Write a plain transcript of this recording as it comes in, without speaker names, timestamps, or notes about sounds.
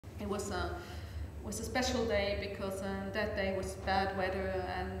It was a special day because that day was bad weather,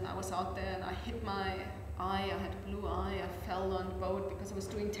 and I was out there and I hit my eye. I had a blue eye. I fell on the boat because I was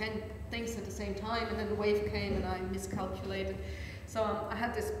doing 10 things at the same time, and then the wave came and I miscalculated. So I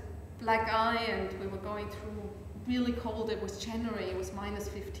had this black eye, and we were going through really cold. It was January. It was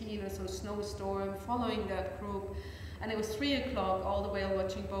 -15 or so, snowstorm following that group. And it was 3 o'clock, all the whale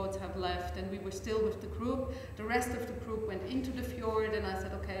watching boats have left, and we were still with the group. The rest of the group went into the fjord, and I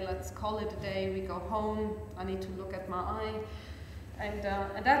said, okay, let's call it a day. We go home. I need to look at my eye. And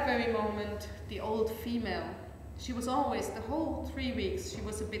at that very moment, the old female, she was always, the whole 3 weeks, she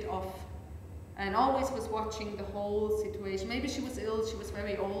was a bit off, and always was watching the whole situation. Maybe she was ill, she was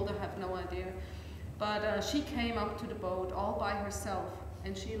very old, I have no idea. But she came up to the boat all by herself,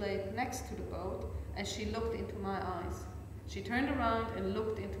 and she lay next to the boat, and she looked into my eyes. She turned around and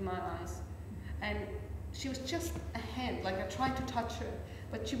looked into my eyes. And she was just a hand, like I tried to touch her,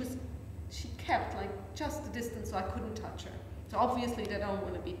 but she kept like just the distance so I couldn't touch her. So obviously they don't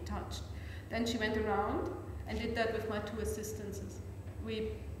want to be touched. Then she went around and did that with my 2 assistants.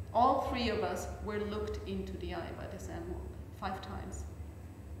 All 3 of us were looked into the eye by this animal 5 times.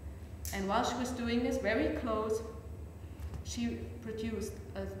 And while she was doing this, very close, she produced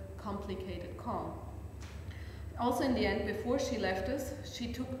a complicated call. Also in the end, before she left us,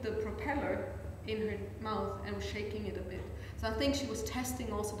 she took the propeller in her mouth and was shaking it a bit. So I think she was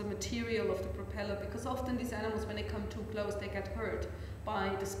testing also the material of the propeller, because often these animals, when they come too close, they get hurt by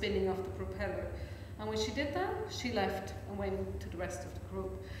the spinning of the propeller. And when she did that, she left and went to the rest of the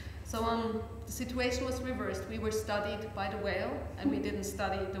group. So the situation was reversed. We were studied by the whale, and we didn't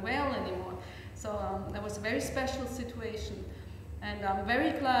study the whale anymore. So that was a very special situation. And I'm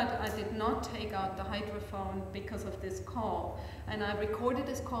very glad I did not take out the hydrophone because of this call. And I recorded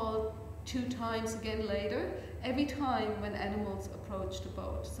this call 2 times again later, every time when animals approach the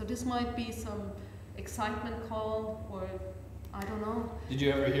boat. So this might be some excitement call, or I don't know. Did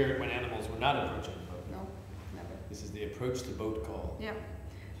you ever hear it when animals were not approaching the boat? No, never. This is the approach the boat call. Yeah.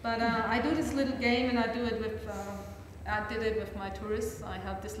 But I do this little game, and I do it with, I did it with my tourists. I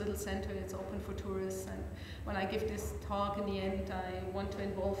have this little center, it's open for tourists, and when I give this talk in the end, I want to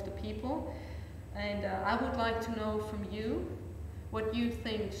involve the people. And I would like to know from you what you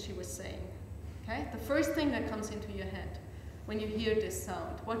think she was saying. Okay? The first thing that comes into your head when you hear this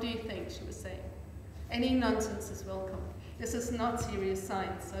sound, what do you think she was saying? Any nonsense is welcome. This is not serious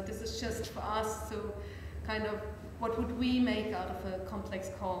science, so this is just for us to kind of, what would we make out of a complex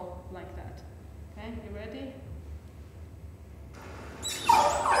call like that? Okay, you ready?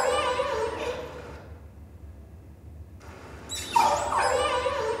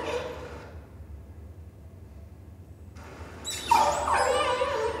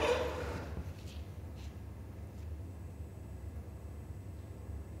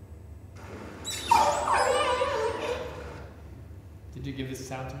 Did you give this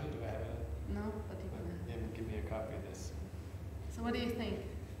sound to me? Do I have it? No, but you can. Yeah, give me a copy of this. So what do you think?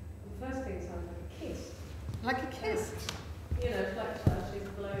 The first thing sounds like a kiss. Like a kiss? You know, like she's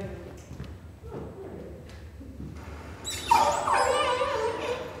blowing